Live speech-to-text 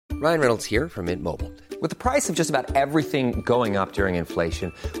Ryan Reynolds here from Mint Mobile. With the price of just about everything going up during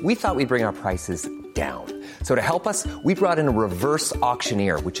inflation, we thought we'd bring our prices down. So to help us, we brought in a reverse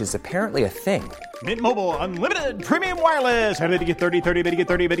auctioneer, which is apparently a thing. Mint Mobile Unlimited Premium Wireless. How to get 30, 30, bit to get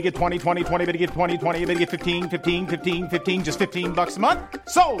 30, bit to get 20, 20, 20, bit to get 20, 20, bit to get 15, 15, 15, 15, just $15 a month?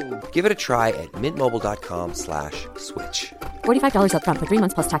 Sold! Give it a try at mintmobile.com/switch. $45 up front for 3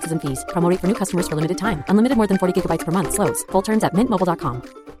 months plus taxes and fees. Promo rate for new customers for limited time. Unlimited more than 40 gigabytes per month. Slows full terms at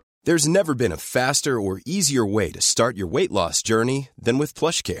mintmobile.com. There's never been a faster or easier way to start your weight loss journey than with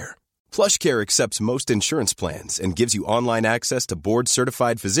PlushCare. PlushCare accepts most insurance plans and gives you online access to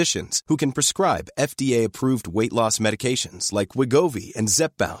board-certified physicians who can prescribe FDA-approved weight loss medications like Wegovy and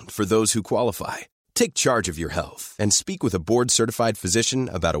Zepbound for those who qualify. Take charge of your health and speak with a board-certified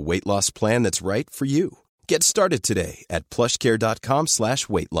physician about a weight loss plan that's right for you. Get started today at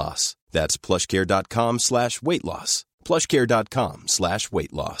plushcare.com/weight loss. That's plushcare.com/weight loss.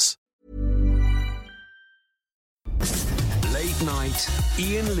 plushcare.com/weight loss. Late night,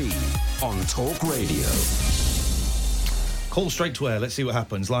 Iain Lee on Talk Radio. Call straight to air. Let's see what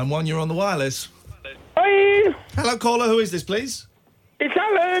happens. Line 1, you're on the wireless. Hi. Hello, caller. Who is this, please? It's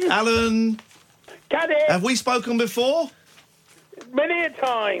Alan. Alan. Get it. Have we spoken before? Many a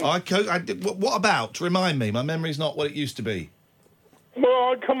time. What about? Remind me. My memory's not what it used to be.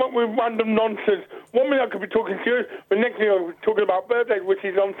 Well, I come up with random nonsense. 1 minute I could be talking to you, but next thing I'll be talking about birthdays, which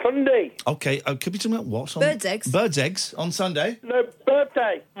is on Sunday. Okay, could be talking about what? Birds' eggs. Birds' eggs on Sunday? No,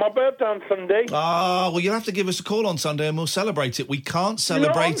 birthday. My birthday on Sunday. Ah, well, you'll have to give us a call on Sunday and we'll celebrate it. We can't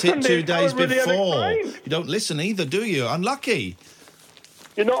celebrate it 2 days before. You don't listen either, do you? Unlucky.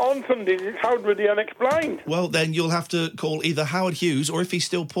 You're not on Sundays. It's Howard with the Unexplained. Well, then you'll have to call either Howard Hughes or, if he's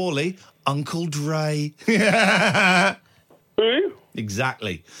still poorly, Uncle Dre. Who?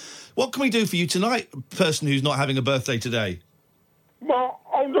 Exactly. What can we do for you tonight, person who's not having a birthday today? Well,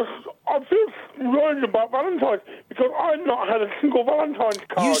 I feel worried about Valentine's because I've not had a single Valentine's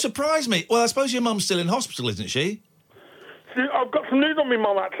card. You surprise me. Well, I suppose your mum's still in hospital, isn't she? See, I've got some news on my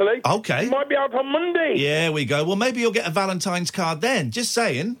mum, actually. Okay. She might be out on Monday. Yeah, we go. Well, maybe you'll get a Valentine's card then. Just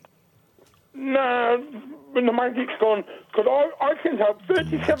saying. No, when the magic's gone, because I sent out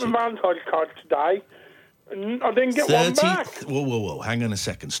 37 Valentine's cards today. I didn't get one back. Whoa. Hang on a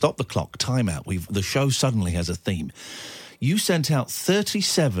second. Stop the clock. Time out. The show suddenly has a theme. You sent out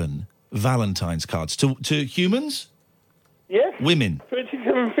 37 Valentine's cards to humans? Yes. Women?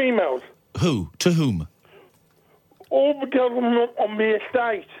 37 females. Who? To whom? All the girls on the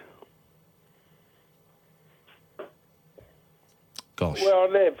estate. Gosh. Where I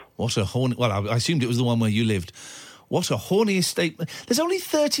live. What a horny... Well, I assumed it was the one where you lived. What a horny estate. There's only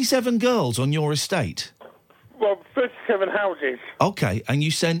 37 girls on your estate. Well, 37 houses. Okay, and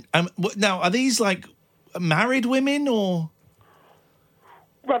you sent... now, are these, like, married women, or...?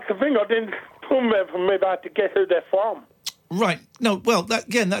 That's the thing, I didn't come there from me about to guess who they're from. Right. No, well,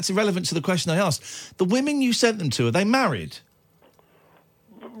 that's irrelevant to the question I asked. The women you sent them to, are they married?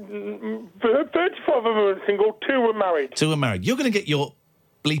 35 of them were single, 2 were married. 2 were married. You're going to get your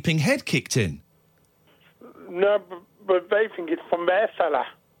bleeping head kicked in. No, but they think it's from their fella.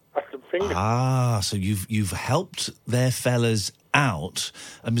 That's the thing. Ah, so you've helped their fellas out.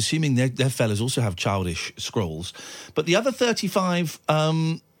 I'm assuming their fellas also have childish scrolls. But the other 35,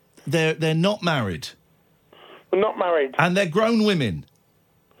 they're not married. They're not married. And they're grown women.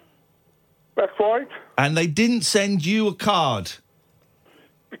 That's right. And they didn't send you a card.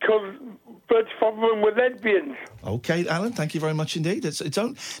 Because 35 of them were lesbians. Okay, Alan, thank you very much indeed. It's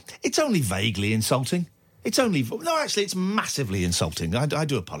only vaguely insulting. It's massively insulting. I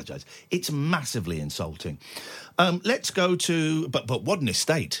do apologise. It's massively insulting. Let's go to... But what an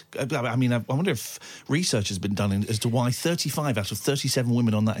estate. I mean, I wonder if research has been done as to why 35 out of 37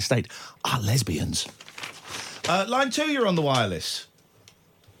 women on that estate are lesbians. Line 2, you're on the wireless.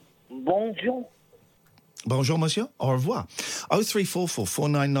 Bonjour. Bonjour, monsieur. Au revoir. 0344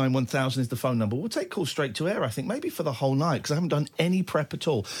 499 1000 is the phone number. We'll take calls straight to air, I think, maybe for the whole night, because I haven't done any prep at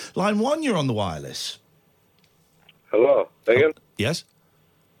all. Line 1, you're on the wireless. Hello, Megan? Yes?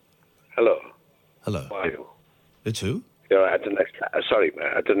 Hello. Hello. How are you? It's who? Yeah, I didn't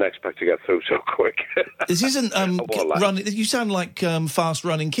expect to get through so quick. This isn't you sound like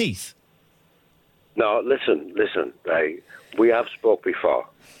fast-running Keith. No, listen, right? We have spoke before.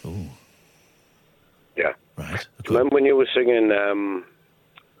 Ooh. Yeah. Right. Okay. Remember when you were singing,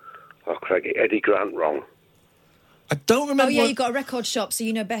 Eddie Grant wrong? I don't remember... Oh, yeah, you got a record shop, so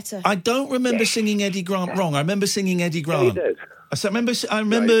you know better. I don't remember singing Eddie Grant wrong. I remember singing Eddie Grant. Yeah, you did. I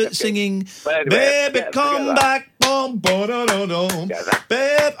remember singing, Baby, come back, boom, boom, do, do, do.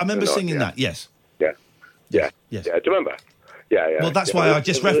 Babe, I remember singing that, yes. Yeah. Do you remember? Yeah. Well, that's why I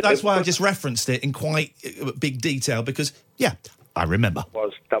just referenced it in quite big detail because, yeah, I remember.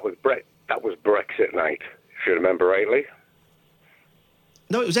 That was Brexit night, if you remember rightly.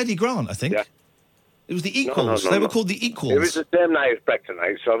 No, it was Eddie Grant, I think. Yeah. It was the Equals. They were called the Equals. It was the same night as Brexit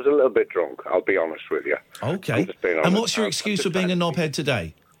night, so I was a little bit drunk, I'll be honest with you. Okay. And what's your excuse for being a knobhead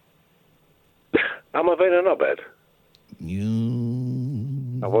today? Am I being a knobhead?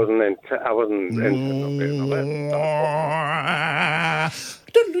 I wasn't into not being a knobhead.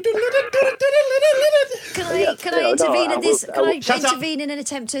 Can I intervene in this? Can I intervene in an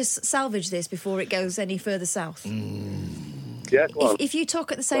attempt to salvage this before it goes any further south? Yeah, go on. If you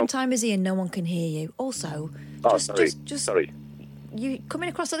talk at the same time as Iain, no one can hear you. Also, sorry. You coming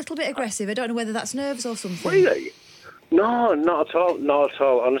across a little bit aggressive. I don't know whether that's nerves or something. Really? No, not at all. Not at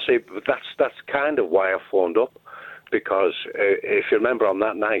all. Honestly, but that's kind of why I phoned up, because if you remember on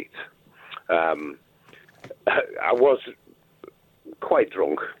that night, I was quite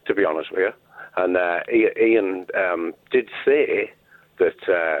drunk, to be honest with you, and Iain did say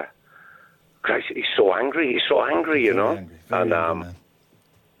that. Christ, he's so angry, you know. Very angry,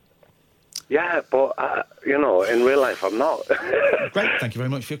 yeah, but in real life, I'm not. Great, thank you very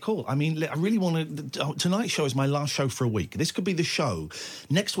much for your call. I mean, I really want to. Tonight's show is my last show for a week. This could be the show.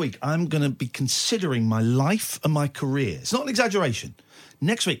 Next week, I'm going to be considering my life and my career. It's not an exaggeration.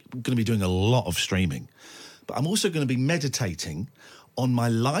 Next week, I'm going to be doing a lot of streaming, but I'm also going to be meditating on my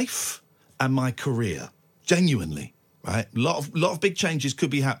life and my career. Genuinely. Right, a lot of big changes could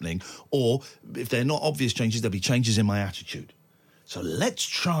be happening, or if they're not obvious changes, there'll be changes in my attitude. So let's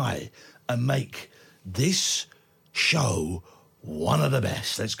try and make this show one of the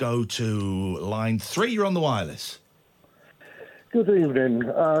best. Let's go to line 3. You're on the wireless. Good evening.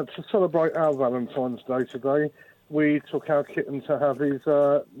 To celebrate our Valentine's Day today, we took our kitten to have his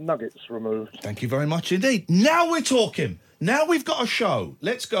nuggets removed. Thank you very much indeed. Now we're talking. Now we've got a show.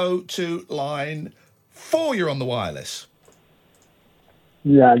 Let's go to line 4, you're on the wireless.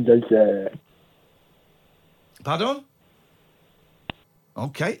 Yeah. Pardon?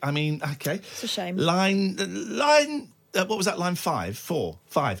 Okay, okay. It's a shame. Line, what was that, line 5? 4,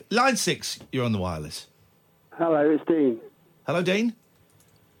 5. Line 6, you're on the wireless. Hello, it's Dean. Hello, Dean.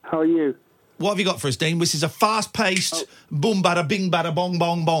 How are you? What have you got for us, Dean? This is a fast-paced boom, bada, bing, bada, bong,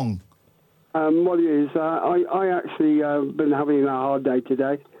 bong, bong. What it is, I actually been having a hard day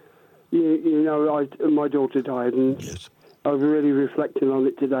today. You know, my daughter died, and yes. I was really reflecting on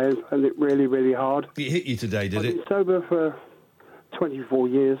it today and found it really, really hard. It hit you today, did it? I've been sober for 24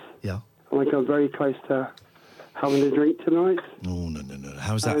 years. Yeah. And I got very close to having a drink tonight. No.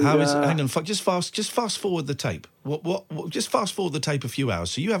 How's that? Hang on, just fast forward the tape. What? Just fast forward the tape a few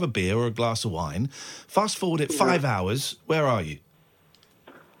hours. So you have a beer or a glass of wine. Fast forward it 5 hours. Where are you?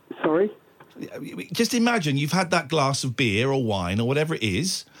 Sorry? Just imagine you've had that glass of beer or wine or whatever it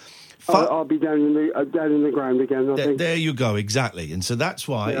is. I'll be down in the ground again, I think. There you go, exactly. And so that's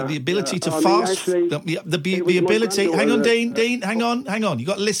why the ability to I fast... mean, actually, the ability... Hang on, Dean, hang on. You've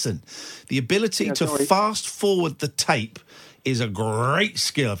got to listen. The ability to fast forward the tape is a great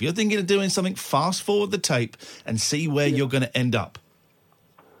skill. If you're thinking of doing something, fast forward the tape and see where you're going to end up.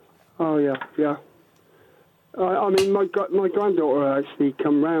 Oh, yeah. I mean, my granddaughter actually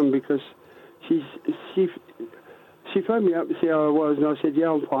come round because she phoned me up to see how I was, and I said, yeah,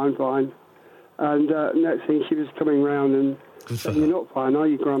 I'm fine. And next thing, she was coming round and said, you're not fine, are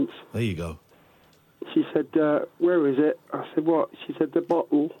you, Grumps? There you go. She said, where is it? I said, what? She said, the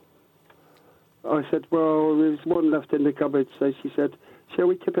bottle. I said, well, there's one left in the cupboard. So she said, shall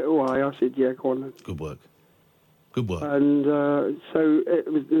we tip it away? I said, yeah, go on then. Good work. And so it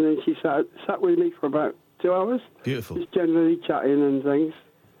was, and then she sat with me for about 2 hours. Beautiful. Just generally chatting and things.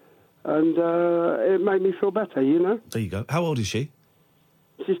 And it made me feel better, you know? There you go. How old is she?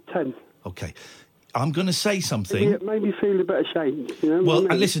 She's 10. Okay. I'm going to say something. It made me feel a bit ashamed, you know? Well,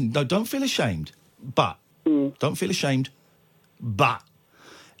 listen, no, don't feel ashamed. But, don't feel ashamed. But,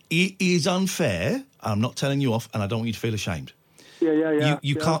 it is unfair. I'm not telling you off, and I don't want you to feel ashamed. Yeah.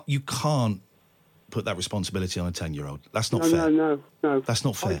 You can't put that responsibility on a 10-year-old. That's not fair. No. That's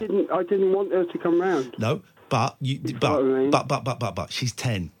not fair. I didn't want her to come round. No, but she's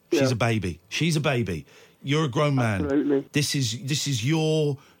 10. She's a baby. You're a grown man. Absolutely. This is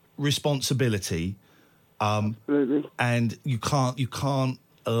your responsibility. Absolutely. And you can't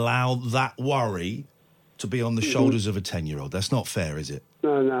allow that worry to be on the shoulders of a 10-year-old. That's not fair, is it?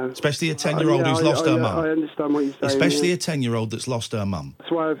 No. Especially a 10-year-old who's lost her mum. I understand what you're saying. Especially a 10-year-old that's lost her mum.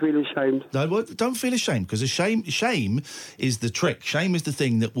 That's why I feel ashamed. No, well, don't feel ashamed, because shame is the trick. Shame is the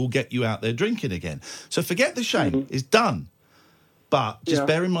thing that will get you out there drinking again. So forget the shame. It's done. But just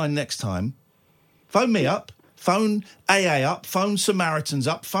bear in mind next time, phone me up, Phone AA up, phone Samaritans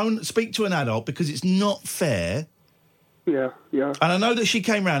up, speak to an adult, because it's not fair. Yeah. And I know that she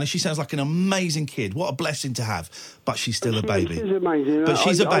came round and she sounds like an amazing kid. What a blessing to have. But she's still a baby. She's amazing. But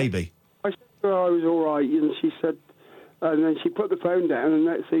she's a baby. I said to her I was all right, and she said... And then she put the phone down, and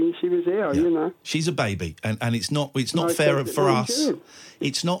next thing she was here, you know. She's a baby, and it's not fair for us.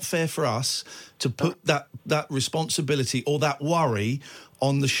 It's not fair for us to put that responsibility or that worry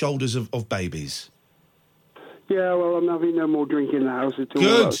on the shoulders of babies. Yeah, well, I'm having no more drink in the house at all.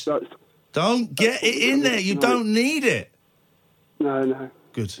 Good. Don't get it in there. You don't need it. No.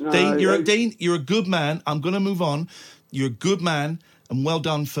 Good. No, Dean, you're a good man. I'm going to move on. You're a good man. And well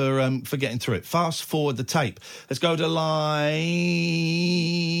done for getting through it. Fast forward the tape. Let's go to line...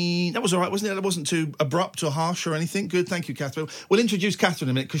 That was all right, wasn't it? That wasn't too abrupt or harsh or anything. Good, thank you, Catherine. We'll introduce Catherine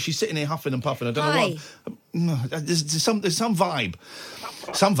in a minute, because she's sitting here huffing and puffing. I don't know what... No, there's some vibe.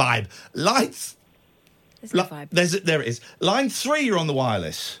 Some vibe. Line... There's no vibe. There it is. Line 3, you're on the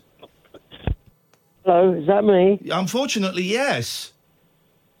wireless. Hello, is that me? Unfortunately, yes.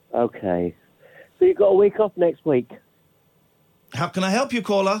 Okay. So you've got a week off next week? How can I help you,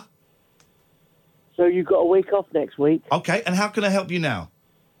 caller? So you've got a week off next week? Okay, and how can I help you now?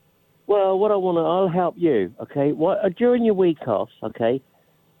 Well, I'll help you, okay? During your week off, okay,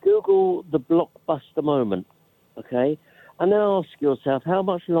 Google the blockbuster moment, okay? And then ask yourself how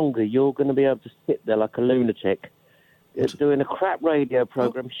much longer you're going to be able to sit there like a lunatic doing a crap radio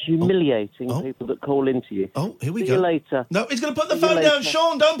programme, humiliating people that call into you. Oh, here we See go. you later. No, he's going to put the phone down.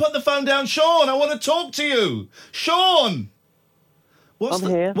 Sean, don't put the phone down. Sean, I want to talk to you. Sean! What's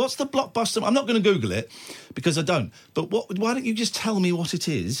the blockbuster? I'm not going to Google it, because I don't. But why don't you just tell me what it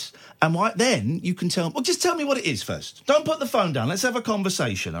is, and then you can tell... Well, just tell me what it is first. Don't put the phone down. Let's have a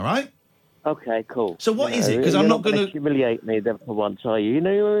conversation, all right? Okay, cool. So what is it? Because I'm not going to... humiliate me then for once, are you?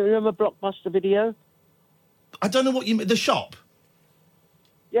 You remember Blockbuster Video? I don't know what you mean. The shop?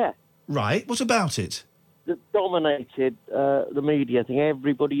 Yeah. Right. What about it? That dominated the media thing.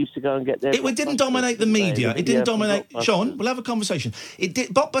 Everybody used to go and get their... It didn't dominate the media. It didn't dominate... Sean, we'll have a conversation.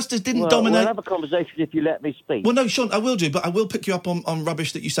 Blockbusters didn't dominate... We'll have a conversation if you let me speak. Well, no, Sean, I will do, but I will pick you up on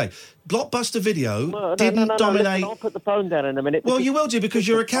rubbish that you say. Blockbuster Video didn't dominate... Listen, I'll put the phone down in a minute. Well, you will do, because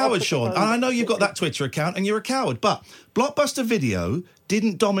you're a coward, Sean. And I know you've got that Twitter account, and you're a coward. But Blockbuster Video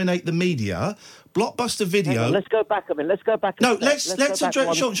didn't dominate the media. Blockbuster Video... Let's go back a minute. Let's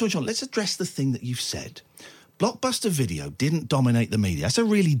address... Sean, let's address the thing that you've said. Blockbuster Video didn't dominate the media. That's a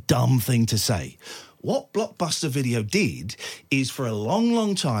really dumb thing to say. What Blockbuster Video did is, for a long,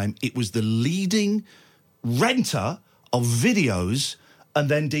 long time, it was the leading renter of videos and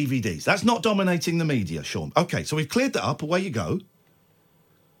then DVDs. That's not dominating the media, Sean. OK, so we've cleared that up. Away you go.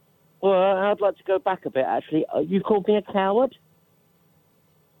 Well, I'd like to go back a bit, actually. You called me a coward?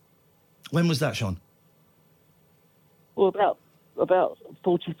 When was that, Sean? Well, about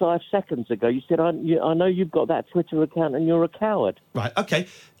 45 seconds ago. You said, I know you've got that Twitter account and you're a coward. Right, OK.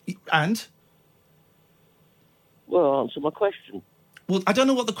 And? Well, answer my question. Well, I don't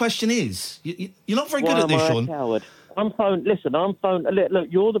know what the question is. You're not very good at this, Sean. Why am I a coward? I'm phone. Look,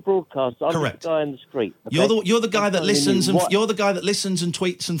 you're the broadcaster. I'm Correct. the guy in the street. Okay? You're the guy that listens and you're the guy that listens and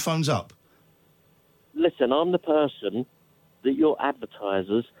tweets and phones up. Listen, I'm the person that your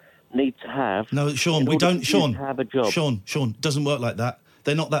advertisers need to have. No, Sean, we don't. Sean, have a job. Sean, doesn't work like that.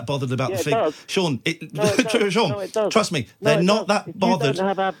 They're not that bothered about the fee. Sean, Sean, trust me, they're not that bothered. You don't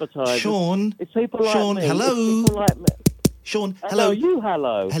have advertisers. Sean, it's people like Sean, me. hello. It's people like me. Sean, hello. No, you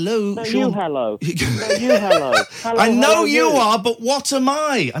hello. Hello, no, Sean. You hello. No, you hello. I know you are, but what am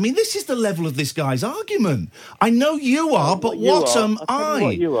I? I mean, this is the level of this guy's argument. I know you are, but what am I?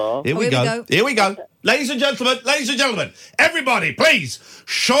 What you are. Here we go. Here we go. Ladies and gentlemen, everybody, please.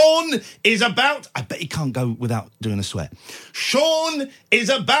 Sean is about... I bet he can't go without doing a swear. Sean is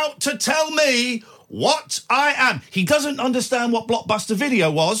about to tell me what I am. He doesn't understand what Blockbuster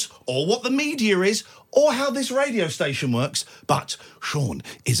Video was, or what the media is, or how this radio station works, but Sean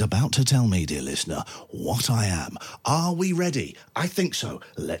is about to tell me, dear listener, what I am. Are we ready? I think so.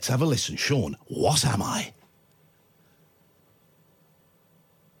 Let's have a listen. Sean, what am I?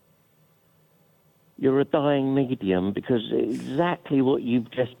 You're a dying medium, because exactly what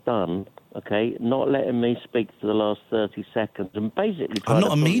you've just done, okay, not letting me speak for the last 30 seconds and basically... I'm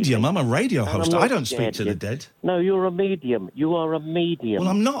not a medium, I'm a radio host. I don't speak to the dead. No, you're a medium. You are a medium.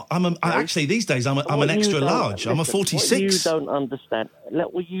 Well, I'm not. Actually, these days, I'm an extra large. I'm a 46. What you don't understand...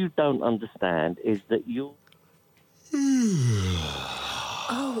 What you don't understand is that you...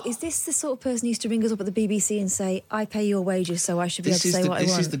 Oh, is this the sort of person who used to ring us up at the BBC and say, I pay your wages, so I should be able to say what I want?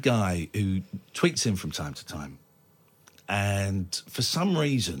 This is the guy who tweets in from time to time and, for some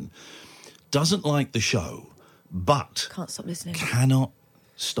reason, doesn't like the show but can't stop listening. Cannot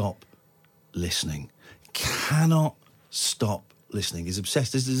stop listening. Cannot stop listening. He's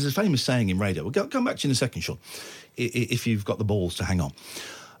obsessed. There's a famous saying in radio. We'll come back to you in a second, Sean, if you've got the balls to hang on.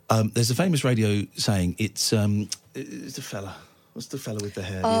 There's a famous radio saying, it's the fella. What's the fella with the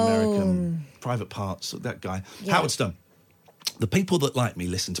hair? The American Private Parts, that guy. Yeah. Howard Stone. The people that like me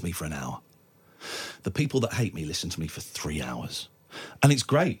listen to me for an hour. The people that hate me listen to me for 3 hours. And it's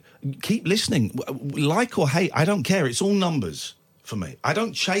great. Keep listening. Like or hate, I don't care. It's all numbers for me. I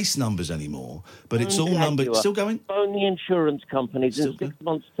don't chase numbers anymore, but it's all numbers. Still going? Phone the insurance companies in 6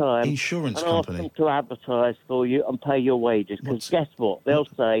 months' time. Insurance company. Ask them to advertise for you and pay your wages. Because guess what? They'll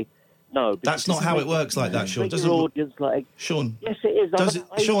say, no. That's not how it works like that, Sean. Doesn't audience like... Sean. Yes, it is.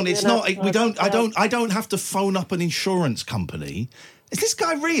 Sean, it's not. I don't have to phone up an insurance company. Is this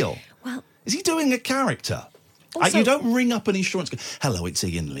guy real? Well... Is he doing a character? Also, you don't ring up an insurance... Hello, it's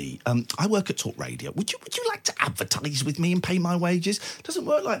Iain Lee. I work at Talk Radio. Would you like to advertise with me and pay my wages? Doesn't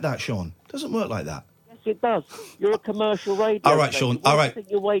work like that, Sean. Doesn't work like that. Yes, it does. You're a commercial radio. All right, Sean. All right. Where do you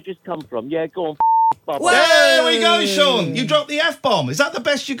think your wages come from? Yeah, go on. Well, there we go, Sean. You dropped the F-bomb. Is that the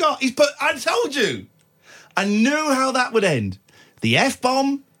best you got? I told you. I knew how that would end. The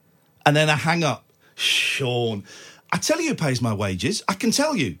F-bomb and then a hang-up. Sean. I tell you who pays my wages. I can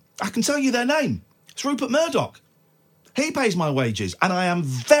tell you their name. It's Rupert Murdoch. He pays my wages, and I am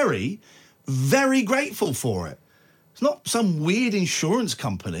very, very grateful for it. It's not some weird insurance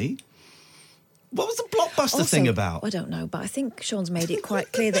company. What was the Blockbuster thing about? I don't know, but I think Sean's made it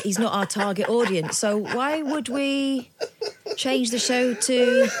quite clear that he's not our target audience, so why would we change the show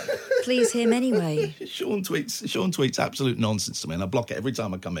to please him anyway? Sean tweets absolute nonsense to me, and I block it every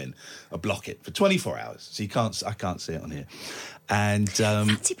time I come in. I block it for 24 hours, so I can't see it on here. And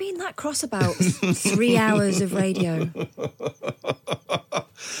fancy being that cross about 3 hours of radio.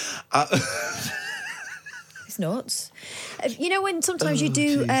 It's nuts. You know when sometimes you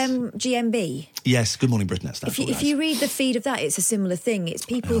do GMB? Yes, Good Morning Britain. If you read the feed of that, it's a similar thing. It's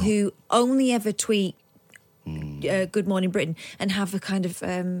people who only ever tweet Good Morning Britain and have a kind of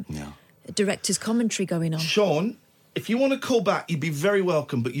director's commentary going on. Sean, if you want to call back, you'd be very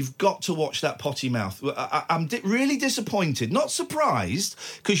welcome, but you've got to watch that potty mouth. I'm really disappointed, not surprised,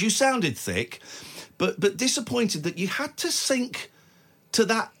 because you sounded thick, but disappointed that you had to sink to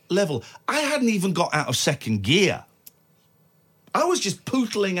that level. I hadn't even got out of second gear. I was just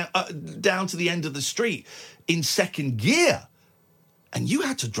pootling down to the end of the street in second gear. And you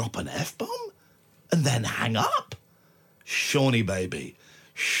had to drop an F-bomb and then hang up? Shawnee baby,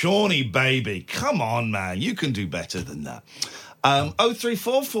 come on, man. You can do better than that.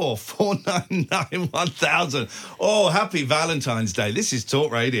 0344 499 1000. Oh, happy Valentine's Day. This is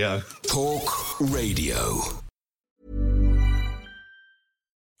Talk Radio. Talk Radio.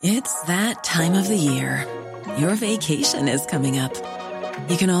 It's that time of the year. Your vacation is coming up.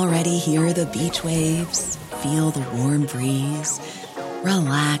 You can already hear the beach waves, feel the warm breeze,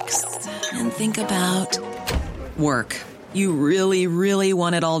 relax, and think about work. You really, really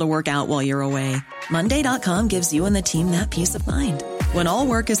want it all to work out while you're away. Monday.com gives you and the team that peace of mind. When all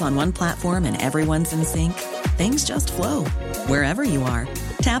work is on one platform and everyone's in sync, things just flow. Wherever you are,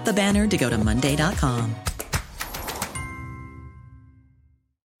 tap the banner to go to Monday.com.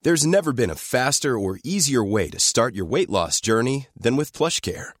 There's never been a faster or easier way to start your weight loss journey than with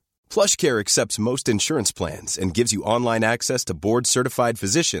PlushCare. PlushCare accepts most insurance plans and gives you online access to board-certified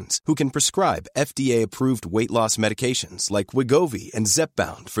physicians who can prescribe FDA-approved weight loss medications like Wegovy and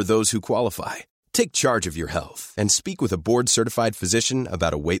Zepbound for those who qualify. Take charge of your health and speak with a board-certified physician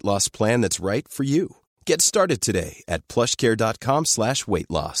about a weight loss plan that's right for you. Get started today at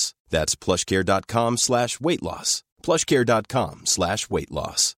plushcare.com/weight-loss. That's plushcare.com/weight-loss.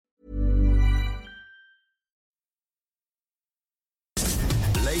 plushcare.com/weight-loss.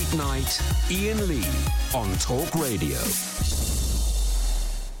 Late night, Iain Lee on Talk Radio.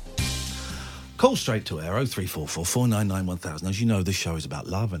 Call straight to air 0344 499 1000. As you know, this show is about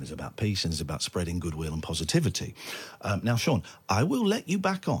love and it's about peace and it's about spreading goodwill and positivity. Now, Sean, I will let you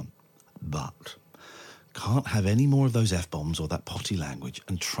back on, but can't have any more of those F-bombs or that potty language,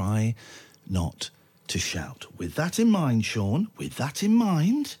 and try not to shout. With that in mind, Sean,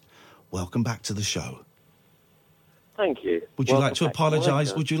 welcome back to the show. Thank you. Would you like to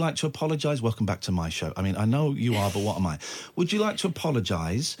apologise? Welcome back to my show. I mean, I know you are, but what am I? Would you like to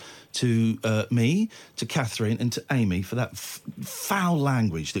apologise to me, to Catherine and to Amy for that foul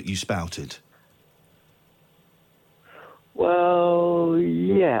language that you spouted? Well,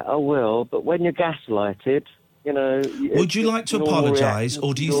 yeah, I will. But when you're gaslighted, you know... Would you like to apologise,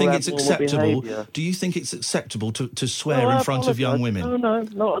 or do you think it's acceptable? Behaviour. Do you think it's acceptable to swear in front of young women? No,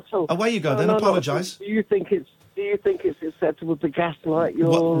 not at all. Away you go, then apologise. Do you think it's do you think it's acceptable to gaslight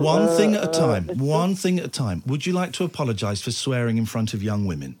your... One thing at a time. One thing at a time. Would you like to apologise for swearing in front of young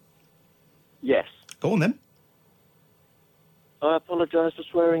women? Yes. Go on, then. I apologise for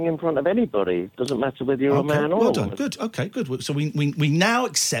swearing in front of anybody. Doesn't matter whether you're a man or well a done. woman. Good. Okay, good. So we now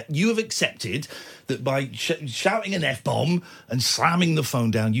accept. You have accepted that by shouting an F-bomb and slamming the phone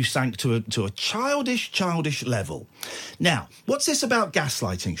down, you sank to a childish level. Now, what's this about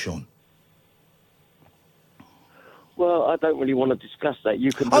gaslighting, Sean? Well, I don't really want to discuss that.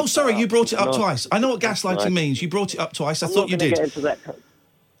 You can. Oh, sorry, you brought it up twice. I know what gaslighting means. You brought it up twice. I thought you did. Get into that.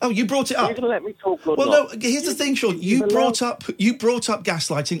 Oh, you brought it up. Are you going to let me talk or well, not? no. Here's the thing, Sean. You brought up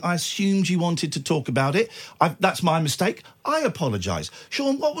gaslighting. I assumed you wanted to talk about it. That's my mistake. I apologise.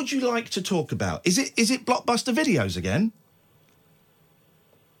 Sean, what would you like to talk about? Is it Blockbuster videos again?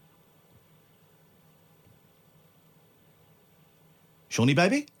 Shawnee,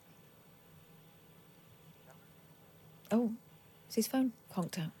 baby? Oh, is his phone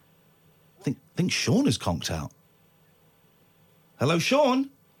conked out? I think Sean is conked out. Hello, Sean?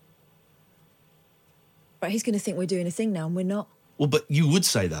 Right, he's going to think we're doing a thing now, and we're not. Well, but you would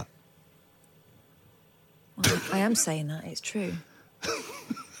say that. Well, I am saying that. It's true.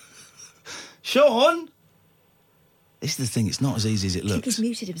 Sean? This is the thing. It's not as easy as it I think looks. he's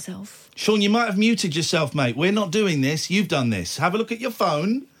muted himself. Sean, you might have muted yourself, mate. We're not doing this. You've done this. Have a look at your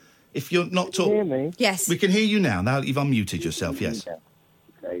phone. If you're not talking... Can you hear me? Yes. We can hear you now. Now that you've unmuted yourself, yes.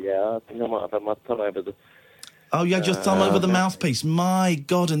 Okay, yeah, I think I might have had my thumb over the... Oh, you had your thumb over the mouthpiece. My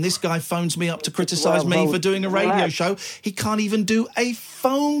God, and this guy phones me up to criticise me for doing a radio show. He can't even do a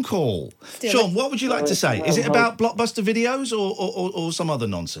phone call. Sean, what would you like to say? Is it about Blockbuster videos or some other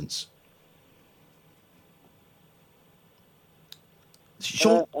nonsense?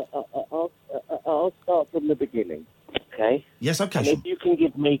 Sean? I'll start from the beginning, okay? Yes, okay, And Sean. if you can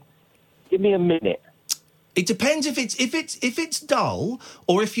give me a minute. It depends if it's dull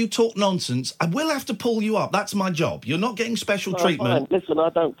or if you talk nonsense. I will have to pull you up. That's my job. You're not getting special treatment. Fine. Listen, I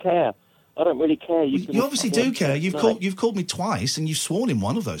don't care. I don't really care. You obviously do care. You've called me twice, and you've sworn in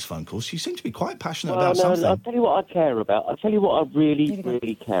one of those phone calls. You seem to be quite passionate about something. I'll tell you what I care about. I'll tell you what I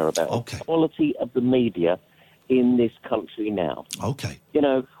really care about. Okay. The quality of the media in this country now. Okay. You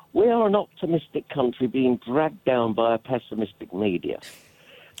know, we are an optimistic country being dragged down by a pessimistic media.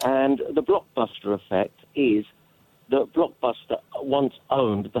 And the Blockbuster effect is that Blockbuster once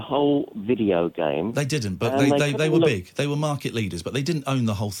owned the whole video game. They didn't, but they were big. They were market leaders, but they didn't own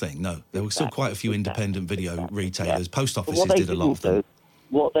the whole thing, no. There were still quite a few independent video retailers. Yeah. Post offices did a lot of them.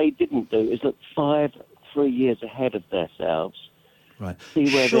 What they didn't do is look 3 years ahead of themselves. Right.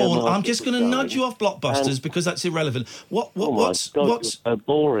 Sean, I'm just going to nudge you off Blockbusters because that's irrelevant. What's so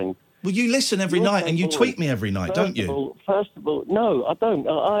boring. Well, you listen every night and you tweet me every night, don't you? First of all, no, I don't.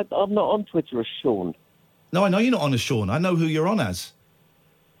 I'm not on Twitter as Sean. No, I know you're not on as Sean. I know who you're on as.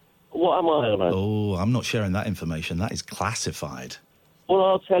 What am I on as? Oh, I'm not sharing that information. That is classified. Well,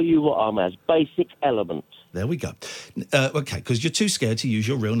 I'll tell you what I'm as. Basic Element. There we go. Okay, because you're too scared to use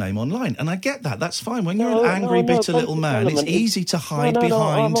your real name online. And I get that. That's fine. When you're an angry, bitter little man, it's easy to hide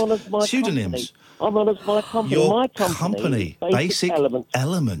behind pseudonyms. I'm on as my company. Your company, Basic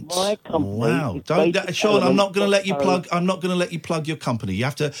Element. My company. Wow. Sean, I'm not going to let you plug. I'm not going to let you plug your company. You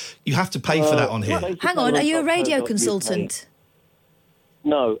have to pay for that on here. Hang on. Are you a radio consultant?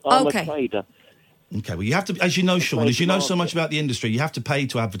 No, I'm a trader. Okay, well, you have to, as you know, Sean, as you know so much about the industry, you have to pay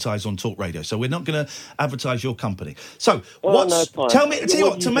to advertise on Talk Radio. So we're not going to advertise your company. So, tell me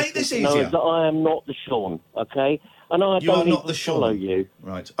what, to make this easier. That I am not the Sean, okay? And I don't even follow you.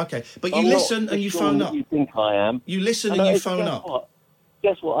 Right, okay. But you listen and you phone up. You think I am. You listen and you phone up.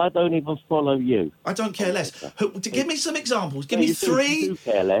 Guess what? I don't even follow you. I don't care less. Give me some examples. Give me three. You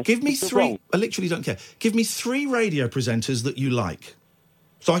care less. Give me three. I literally don't care. Give me 3 radio presenters that you like.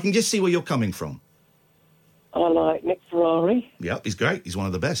 So I can just see where you're coming from. I like Nick Ferrari. Yep, he's great. He's one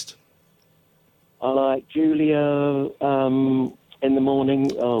of the best. I like Julia in the morning.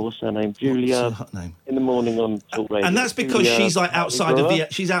 Oh, what's her name? Julia. What's her name? In the morning on Talk Radio. And that's because she's like outside of the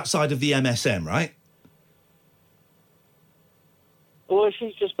MSM, right? Well,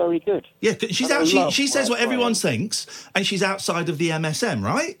 she's just very good. Yeah, she says what everyone thinks, and she's outside of the MSM,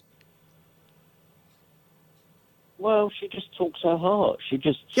 right? Well, she just talks her heart.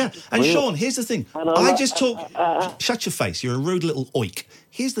 And Sean, here's the thing. I just talk... Shut your face. You're a rude little oik.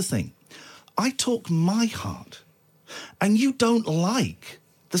 Here's the thing. I talk my heart, and you don't like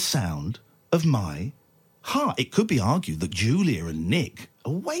the sound of my heart. It could be argued that Julia and Nick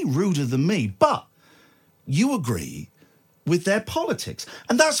are way ruder than me, but you agree with their politics,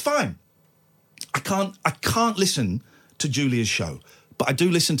 and that's fine. I can't listen to Julia's show, but I do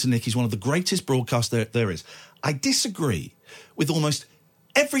listen to Nick. He's one of the greatest broadcasters there is. I disagree with almost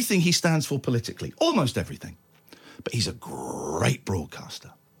everything he stands for politically, almost everything. But he's a great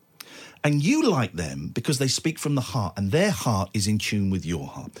broadcaster. And you like them because they speak from the heart, and their heart is in tune with your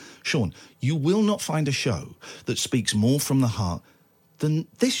heart. Sean, you will not find a show that speaks more from the heart than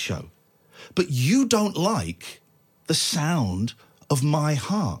this show. But you don't like the sound of my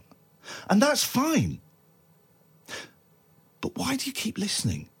heart. And that's fine. But why do you keep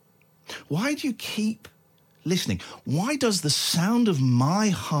listening? Why do you keep listening? Why does the sound of my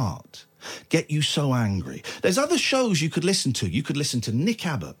heart get you so angry? There's other shows you could listen to. You could listen to Nick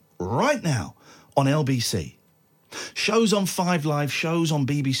Abbott right now on LBC. Shows on 5 Live, shows on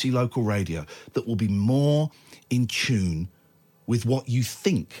BBC Local Radio that will be more in tune with what you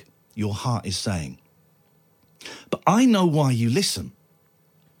think your heart is saying. But I know why you listen.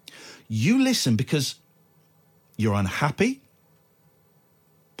 You listen because you're unhappy,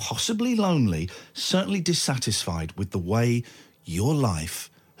 possibly lonely, certainly dissatisfied with the way your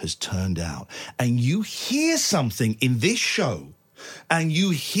life has turned out. And you hear something in this show, and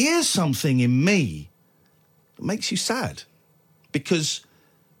you hear something in me that makes you sad because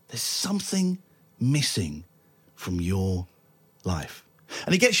there's something missing from your life.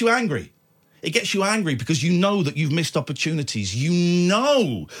 And it gets you angry. It gets you angry because you know that you've missed opportunities. You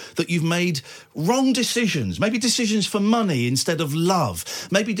know that you've made wrong decisions, maybe decisions for money instead of love,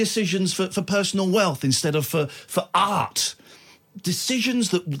 maybe decisions for personal wealth instead of for art, decisions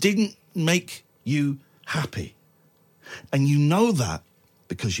that didn't make you happy. And you know that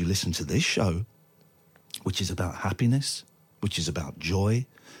because you listen to this show, which is about happiness, which is about joy,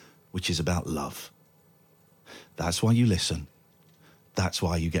 which is about love. That's why you listen. That's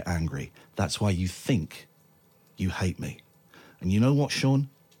why you get angry. That's why you think you hate me. And you know what, Sean?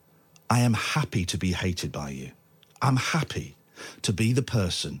 I am happy to be hated by you. I'm happy to be the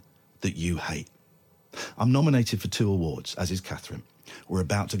person that you hate. I'm nominated for 2 awards, as is Catherine. We're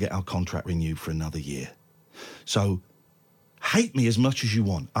about to get our contract renewed for another year. So hate me as much as you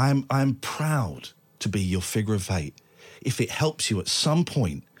want. I'm proud to be your figure of hate. If it helps you at some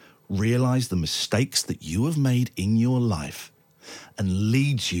point realise the mistakes that you have made in your life and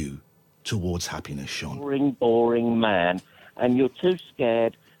leads you towards happiness, Sean. Boring man. And you're too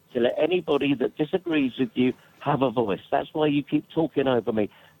scared to let anybody that disagrees with you have a voice. That's why you keep talking over me.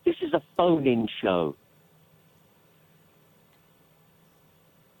 This is a phone-in show.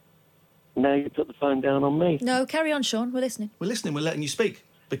 Now you put the phone down on me. No, carry on, Sean. We're listening. We're listening. We're letting you speak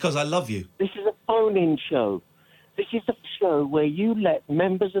because I love you. This is a phone-in show. This is a show where you let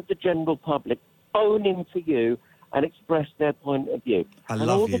members of the general public phone into you and express their point of view. I and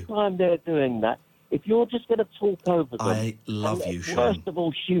love all you. the time they're doing that, if you're just going to talk over them... I love you, Sean. First of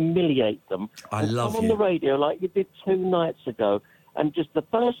all, humiliate them. I love come you. on the radio like you did 2 nights ago, and just the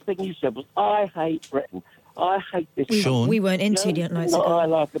first thing you said was, I hate Britain. I hate this. Sean. We weren't in 2 nights ago. What I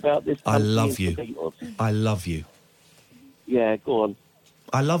like about this I country love is you. the Beatles. I love you. Yeah, go on.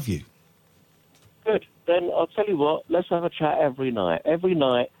 I love you. Good. Then I'll tell you what, let's have a chat every night. Every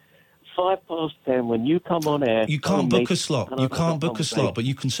night, 10:05 when you come on air. You can't book a slot. You can't book a slot, but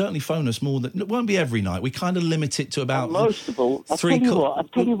you can certainly phone us more than... It won't be every night. We kind of limit it to about... Most of all, I'll 3 tell you what,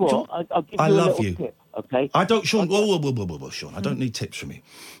 I'll give you I a love little you. tip, okay? I don't, Sean. Whoa, Sean. I don't need tips from you.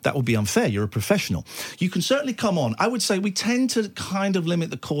 That would be unfair. You're a professional. You can certainly come on. I would say we tend to kind of limit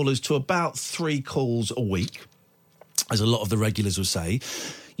the callers to about 3 calls a week, as a lot of the regulars will say.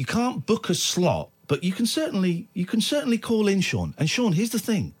 You can't book a slot, but you can certainly call in, Sean. And Sean, here's the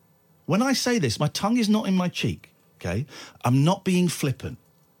thing. When I say this, my tongue is not in my cheek, okay? I'm not being flippant.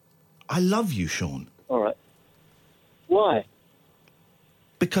 I love you, Sean. All right. Why?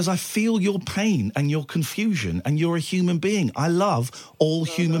 Because I feel your pain and your confusion, and you're a human being. I love all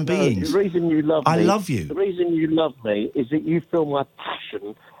human beings. The reason you love me... I love you. The reason you love me is that you feel my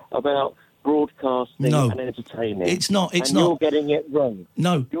passion about broadcasting and entertaining. It's not. And you're getting it wrong.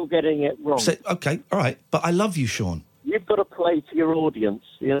 No. You're getting it wrong. Okay, all right. But I love you, Sean. You've got to play to your audience,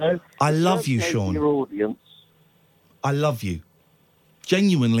 you know? I love you, Play Sean. to your audience. I love you.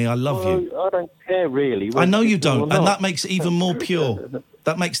 Genuinely, I love you. I don't care, really. I know you don't, and that makes it even more pure.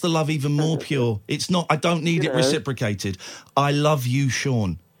 That makes the love even more pure. It's not... I don't need it reciprocated. I love you,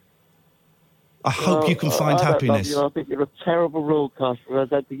 Sean. I hope you can find happiness. I think you're a terrible broadcaster. I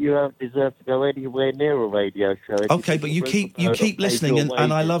don't think you deserve to go anywhere near a radio show. Okay, but you keep listening,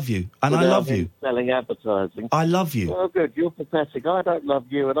 and I love you. And I love you. Selling advertising. I love you. Oh, good. You're pathetic. I don't love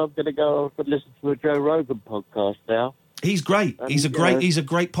you, and I'm going to go off and listen to a Joe Rogan podcast now. He's great. And, he's a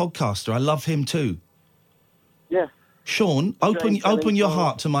great podcaster. I love him too. Yeah. Sean, open your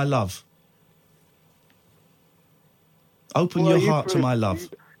heart to my love. Open your heart to my love.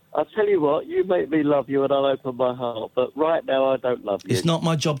 I'll tell you what, you make me love you and I'll open my heart, but right now I don't love you. It's not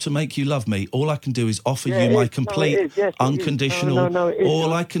my job to make you love me. All I can do is offer Yeah, you my it is. complete, No, it is. Yes, it is. unconditional... No, it is.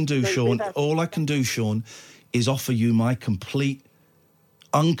 all I can do, See, Sean, that's- all I can do, Sean, is offer you my complete,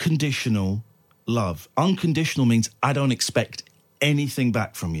 unconditional love. Unconditional means I don't expect anything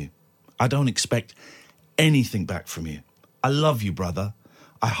back from you. I don't expect anything back from you. I love you, brother.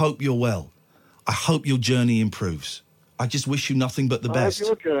 I hope you're well. I hope your journey improves. I just wish you nothing but the best. I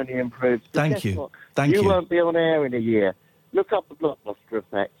hope your journey improves. But Thank guess you. what? Thank you. You won't be on air in a year. Look up the Blockbuster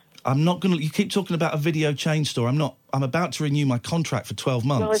effect. I'm not going to... You keep talking about a video chain store. I'm not... I'm about to renew my contract for 12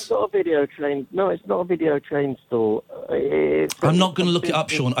 months. No, it's not a video chain. No, it's not a video chain store. I'm not going to look it up,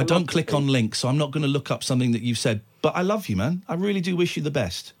 Sean. I don't click on links, so I'm not going to look up something that you've said. But I love you, man. I really do wish you the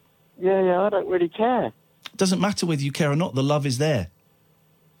best. Yeah, I don't really care. It doesn't matter whether you care or not. The love is there.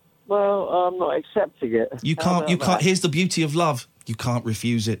 Well, I'm not accepting it. You can't... Here's the beauty of love. You can't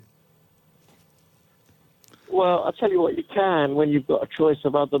refuse it. Well, I'll tell you what, you can when you've got a choice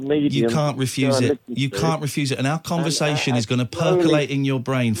of other mediums. You can't refuse it. You can't refuse it. And our conversation is going to percolate in your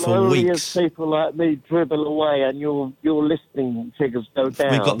brain for weeks. As people like me dribble away and your listening figures go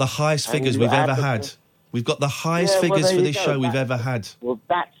down. We've got the highest figures we've ever had. We've got the highest figures for this show we've ever had. Well,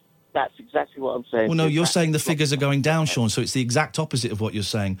 that's exactly what I'm saying. Well, no, you're saying the figures are going down, Sean, so it's the exact opposite of what you're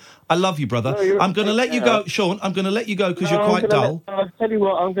saying. I love you, brother. I'm going to let you go, Sean. I'm going to let you go because you're quite dull. I'll tell you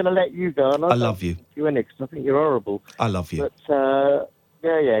what, I'm going to let you go. And I love you. Because I think you're horrible. I love you. But,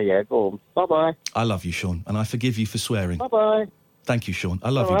 yeah, go on. Bye-bye. I love you, Sean, and I forgive you for swearing. Bye-bye. Thank you, Sean. I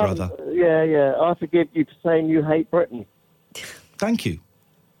love you, brother. Yeah, I forgive you for saying you hate Britain. Thank you.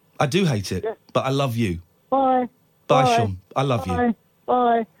 I do hate it, but I love you. Bye. Bye, Sean. I love you.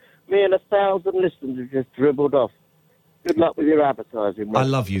 Bye. Me and 1,000 listeners have just dribbled off. Good luck with your advertising, mate. I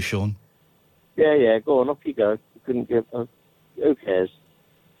love you, Sean. Yeah, go on, off you go. You couldn't give... who cares?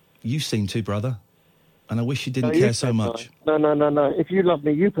 You seem to, brother. And I wish you didn't care so much. No. If you love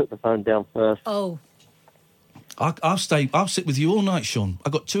me, you put the phone down first. Oh. I'll sit with you all night, Sean.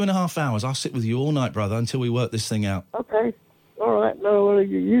 I've got 2.5 hours. I'll sit with you all night, brother, until we work this thing out. Okay. All right. No, well,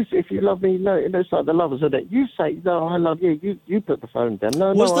 you if you love me, no, it's like the Lovers, isn't it? You say, no, I love you. You put the phone down.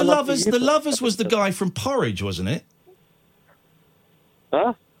 No, was no, the I love Lovers... you. The Lovers was the guy from Porridge, wasn't it?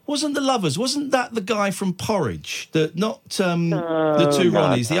 Huh? Wasn't the Lovers? Wasn't that the guy from Porridge? The two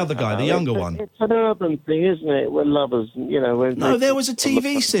Ronnies, the other guy, the younger one. It's an urban thing, isn't it? We're lovers, No, there was a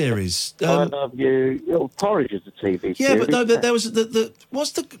TV series. I love you. Porridge is a TV series. Yeah, but no, there was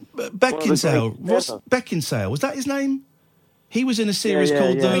what's the Beckinsale? Beckinsale, was that his name? He was in a series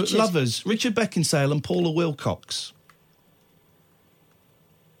called The Lovers. Richard Beckinsale and Paula Wilcox.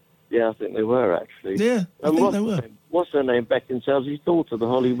 Yeah, I think they were actually. Yeah, I think they were. What's her name? Beckinsale's his daughter, the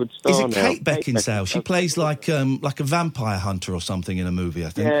Hollywood star. Is it now. Kate Beckinsale? She plays like a vampire hunter or something in a movie, I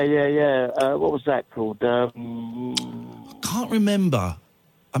think. Yeah. What was that called? I can't remember.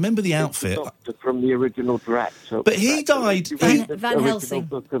 I remember the outfit. From the original Dracula. But he died... Van Helsing.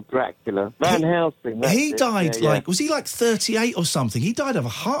 Book of Dracula. Van Helsing. He died was he like 38 or something? He died of a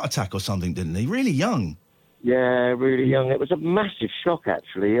heart attack or something, didn't he? Really young. Yeah, really young. It was a massive shock,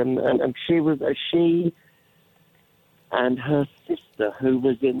 actually. And she and her sister, who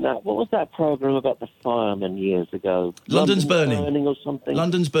was in that... What was that programme about the firemen years ago? London's Burning. Or something.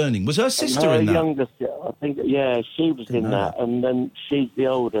 London's Burning. Was her sister her in that? Youngest, I think, she was in that. And then she's the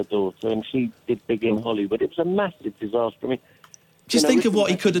older daughter, and she did big in Hollywood. It was a massive disaster. I mean, just think of what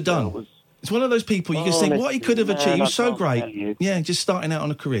he could have done. It's one of those people, you just think, what he could have achieved. He was so great. Yeah, just starting out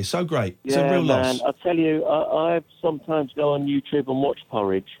on a career. So great. It's a real loss. I tell you, I sometimes go on YouTube and watch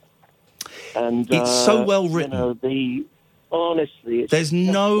Porridge. And it's so well written. Honestly, it's there's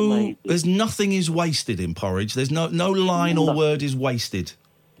nothing is wasted in Porridge. There's no line or word is wasted.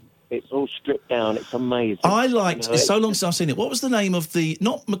 It's all stripped down. It's amazing. I liked. It's so long since I've seen it. What was the name of the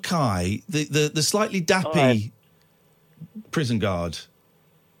not Mackay, the slightly dappy prison guard?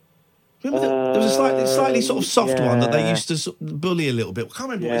 Remember there was a slightly sort of soft one that they used to bully a little bit. I can't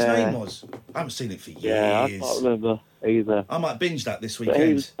remember what his name was. I haven't seen it for years. Yeah, I can't remember either. I might binge that this weekend. But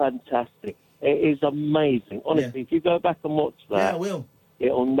it was fantastic. It is amazing. Honestly, if you go back and watch that... Yeah, I will.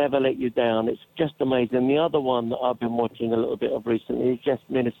 It'll never let you down. It's just amazing. The other one that I've been watching a little bit of recently is Yes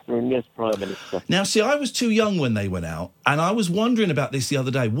Minister and Yes Prime Minister. Now, see, I was too young when they went out, and I was wondering about this the other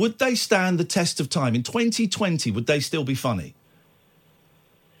day. Would they stand the test of time? In 2020, would they still be funny?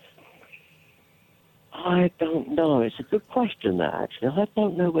 I don't know. It's a good question, that, actually. I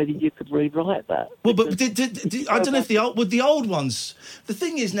don't know whether you could rewrite that. Well, but I don't know if the old ones... The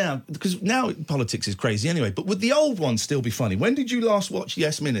thing is now, because now politics is crazy anyway, but would the old ones still be funny? When did you last watch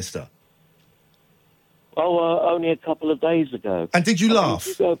Yes Minister? Only a couple of days ago. And did you laugh?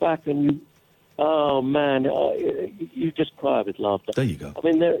 If you go back and you... Oh, man, you just cry with laughter. There you go. I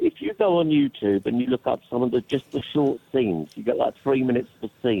mean, if you go on YouTube and you look up some of the short scenes, you get like 3 minutes of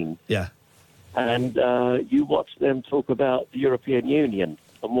a scene. Yeah. And you watch them talk about the European Union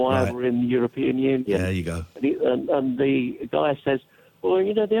and why we're in the European Union. Yeah, there you go. And the guy says, well,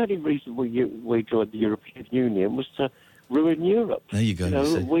 the only reason we joined the European Union was to ruin Europe. There you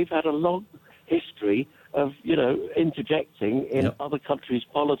go. We've had a long history of, interjecting in other countries'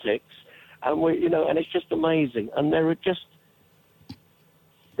 politics, and and it's just amazing. And there are just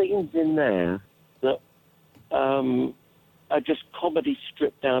things in there that are just comedy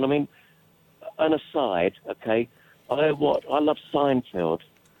stripped down. I mean, an aside, okay, I love Seinfeld,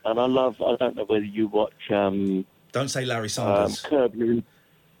 and I don't know whether you watch... Don't say Larry Sanders. Curb Your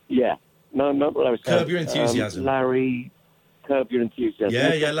Enthusiasm. Curb Your Enthusiasm.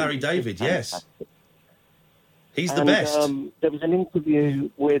 Yeah, Larry David, yes. He's the best. There was an interview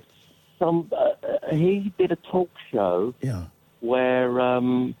with he did a talk show where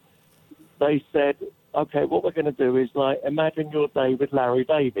they said, okay, what we're going to do is, imagine your day with Larry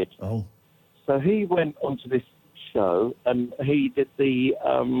David. Oh. So he went onto this show and he did the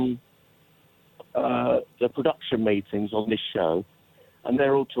production meetings on this show, and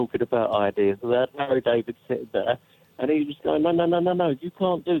they're all talking about ideas. And they had Larry David sitting there, and he was going, no, you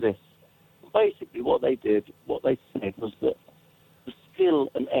can't do this. Basically, what they said was that the skill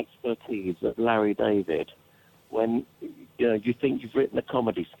and expertise of Larry David, when you think you've written a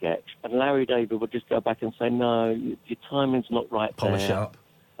comedy sketch, and Larry David would just go back and say, no, your timing's not right. Polish it up.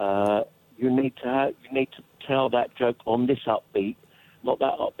 You need to tell that joke on this upbeat, not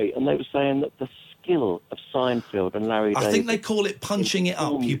that upbeat. And they were saying that the skill of Seinfeld and Larry David... I think they call it punching it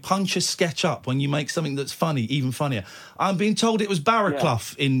up. You punch a sketch up when you make something that's funny, even funnier. I'm being told it was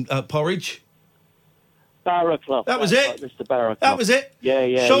Barraclough in Porridge. Barraclough. That was it? Right, Mr. Barraclough. That was it?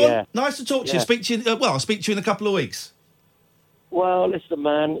 Yeah. Sean, nice to talk to you. Speak to you. I'll speak to you in a couple of weeks. Well, listen,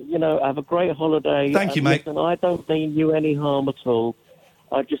 man, have a great holiday. Thank you, mate. Listen, I don't mean you any harm at all.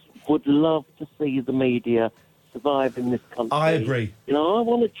 I just would love to see the media survive in this country. I agree. I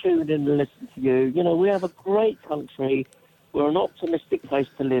want to tune in and listen to you. We have a great country. We're an optimistic place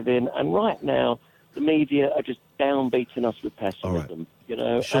to live in. And right now, the media are just downbeating us with pessimism.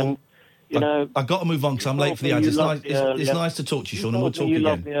 Sean, I've got to move on because I'm late for the ads. It's nice to talk to you, Sean, and we'll talk again. You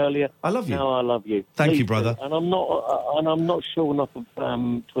loved me earlier. I love you. No, I love you. Thank you, brother. And I'm not showing off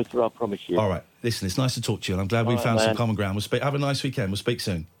of Twitter, I promise you. All right. Listen, it's nice to talk to you, and I'm glad we found some common ground. Have a nice weekend. We'll speak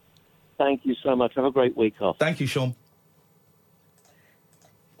soon. Thank you so much. Have a great week off. Thank you, Sean.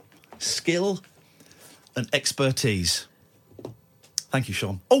 Skill and expertise. Thank you,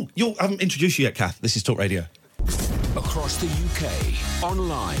 Sean. Oh, I haven't introduced you yet, Kath. This is Talk Radio. Across the UK,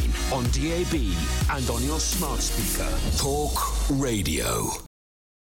 online, on DAB, and on your smart speaker. Talk Radio.